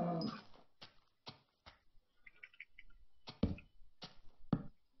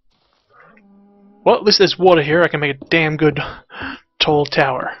 Well, at least there's water here. I can make a damn good tall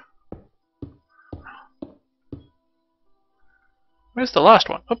tower. Where's the last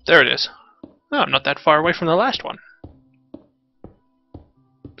one? Oh, there it is. Oh, I'm not that far away from the last one.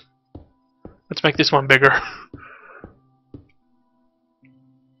 Let's make this one bigger.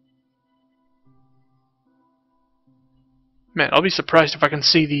 Man, I'll be surprised if I can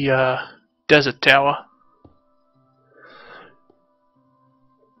see the desert tower.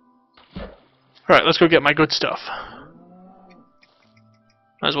 Alright, let's go get my good stuff.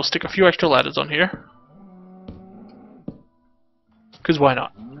 Might as well stick a few extra ladders on here. Because why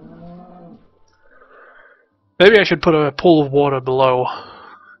not? Maybe I should put a pool of water below.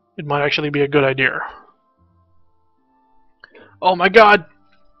 It might actually be a good idea. Oh my god!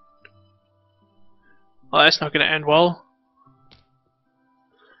 Well, that's not going to end well.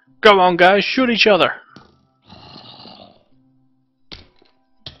 Come on, guys, shoot each other.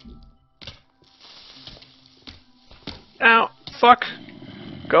 Ow, fuck.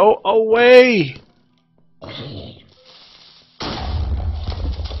 Go away.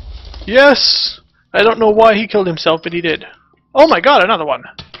 Yes! I don't know why he killed himself, but he did. Oh my god, another one!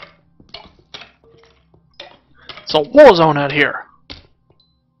 It's a war zone out here.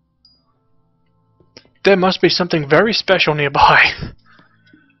 There must be something very special nearby.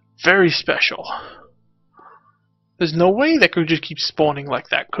 Very special. There's no way they could just keep spawning like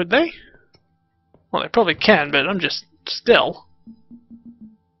that, could they? Well, they probably can, but I'm just... still.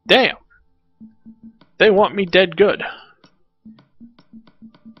 Damn. They want me dead good.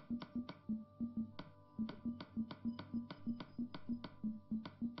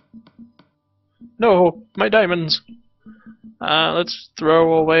 No, my diamonds. Let's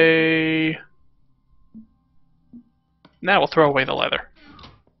throw away... Now we'll throw away the leather.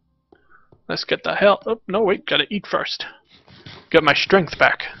 Let's get the hell... Oh, no, wait, gotta eat first. Get my strength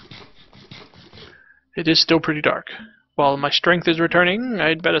back. It is still pretty dark. While my strength is returning,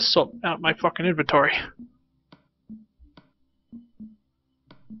 I'd better sort out my fucking inventory.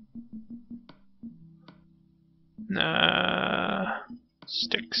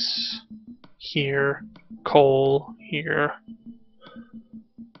 Sticks. Here. Coal. Here.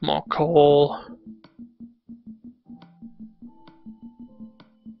 More coal.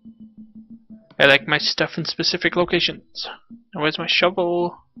 I like my stuff in specific locations. Now where's my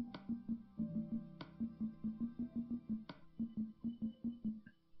shovel?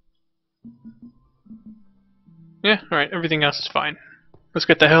 Yeah, alright, everything else is fine. Let's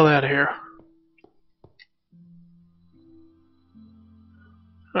get the hell out of here.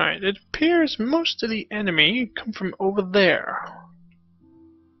 Alright, it appears most of the enemy come from over there.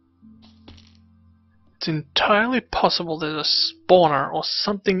 It's entirely possible there's a spawner or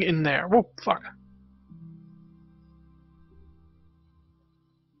something in there. Whoa, fuck.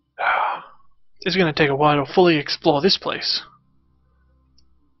 It's gonna take a while to fully explore this place.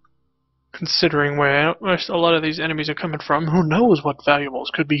 Considering where a lot of these enemies are coming from, who knows what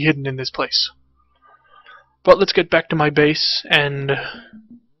valuables could be hidden in this place. But let's get back to my base, and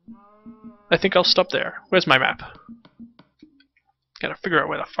I think I'll stop there. Where's my map? Gotta figure out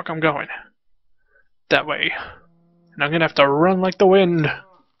where the fuck I'm going. That way. And I'm gonna have to run like the wind.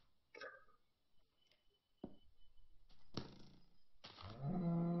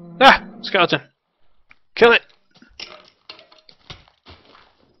 Ah! Skeleton. Kill it!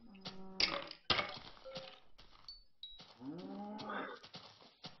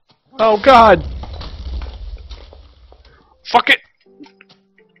 Oh god! Fuck it!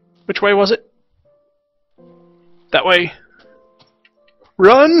 Which way was it? That way.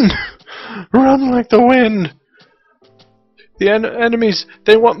 Run! Run like the wind! The enemies,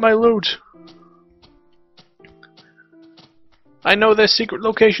 they want my loot. I know their secret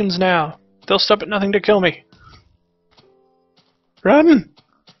locations now. They'll stop at nothing to kill me. Run!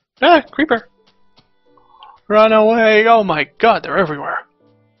 Ah, creeper! Run away! Oh my god, they're everywhere.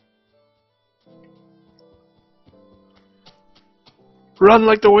 Run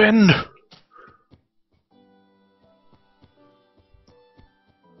like the wind!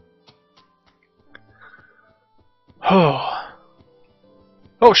 Oh.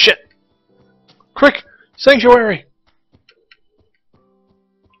 Oh shit! Quick! Sanctuary!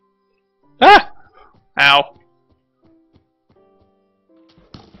 Ah! Ow.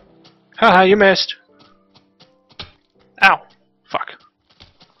 Haha, you missed. Ow. Fuck.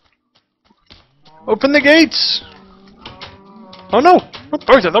 Open the gates! Oh no! Not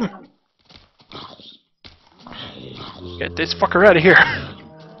both of them! Get this fucker out of here.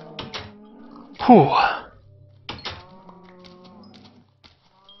 Whew.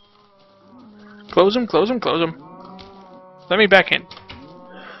 Close them, close them, close them. Let me back in.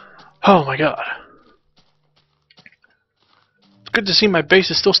 Oh my god. It's good to see my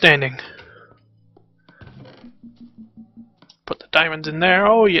base is still standing. Put the diamonds in there.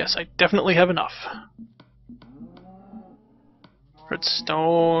 Oh yes, I definitely have enough.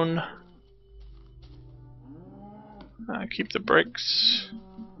 Redstone. Keep the bricks.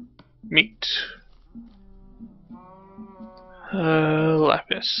 Meat.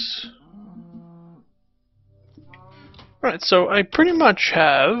 Lapis. Right, so I pretty much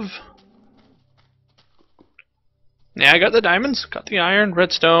have... Yeah, I got the diamonds, got the iron,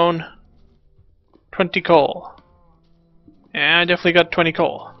 redstone, 20 coal. Yeah, I definitely got 20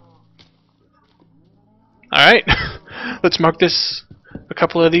 coal. Alright, let's mark this, a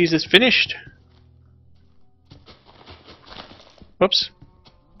couple of these as finished. Whoops.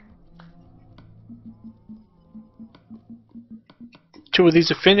 2 of these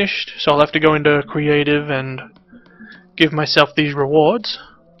are finished, so I'll have to go into creative and give myself these rewards.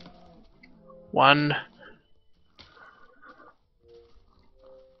 1.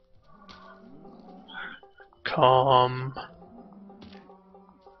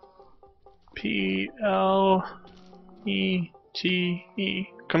 P-L-E-T-E.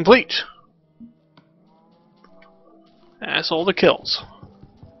 Complete! That's all the kills.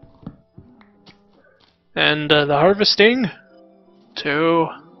 And the harvesting to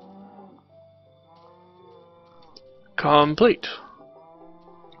complete.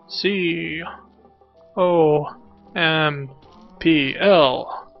 C-O-M-P-L-E-T-E.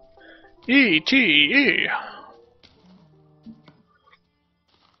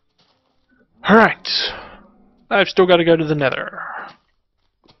 Alright. I've still got to go to the Nether.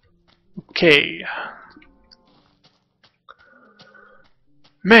 Okay.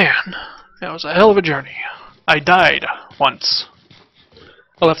 Man, that was a hell of a journey. I died once.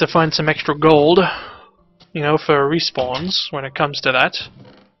 I'll have to find some extra gold, you know, for respawns when it comes to that.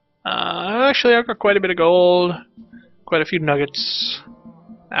 Actually, I've got quite a bit of gold, quite a few nuggets,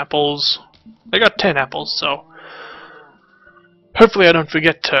 apples. I got 10 apples, so hopefully I don't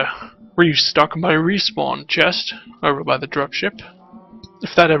forget to restock my respawn chest over by the dropship.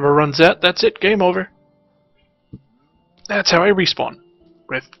 If that ever runs out, that's it, game over. That's how I respawn,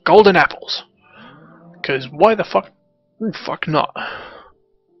 with golden apples. Because why the fuck not?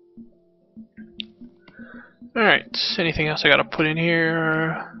 Alright, anything else I gotta put in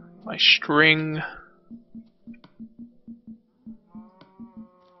here? My string.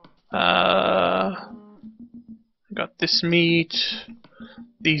 I got this meat,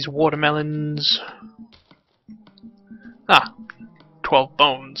 these watermelons. 12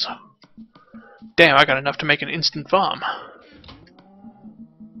 bones. Damn, I got enough to make an instant farm.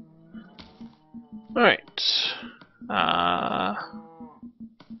 Alright.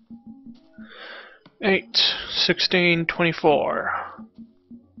 8, 16, 24.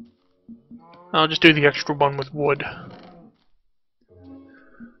 I'll just do the extra one with wood.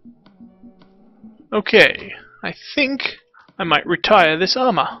 Okay, I think I might retire this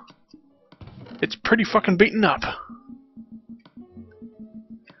armor. It's pretty fucking beaten up.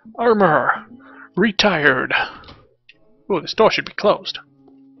 Armor retired. Oh, this door should be closed.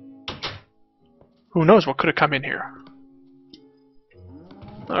 Who knows what could have come in here?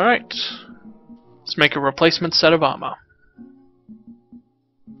 Alright. Let's make a replacement set of armor.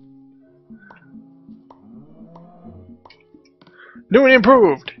 New and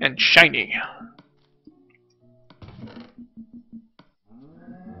improved, and shiny.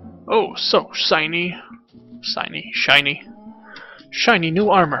 Oh, so shiny. Shiny new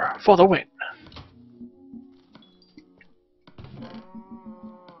armor for the win.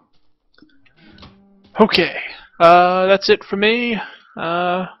 Okay, that's it for me.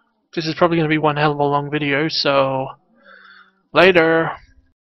 This is probably going to be one hell of a long video, so later.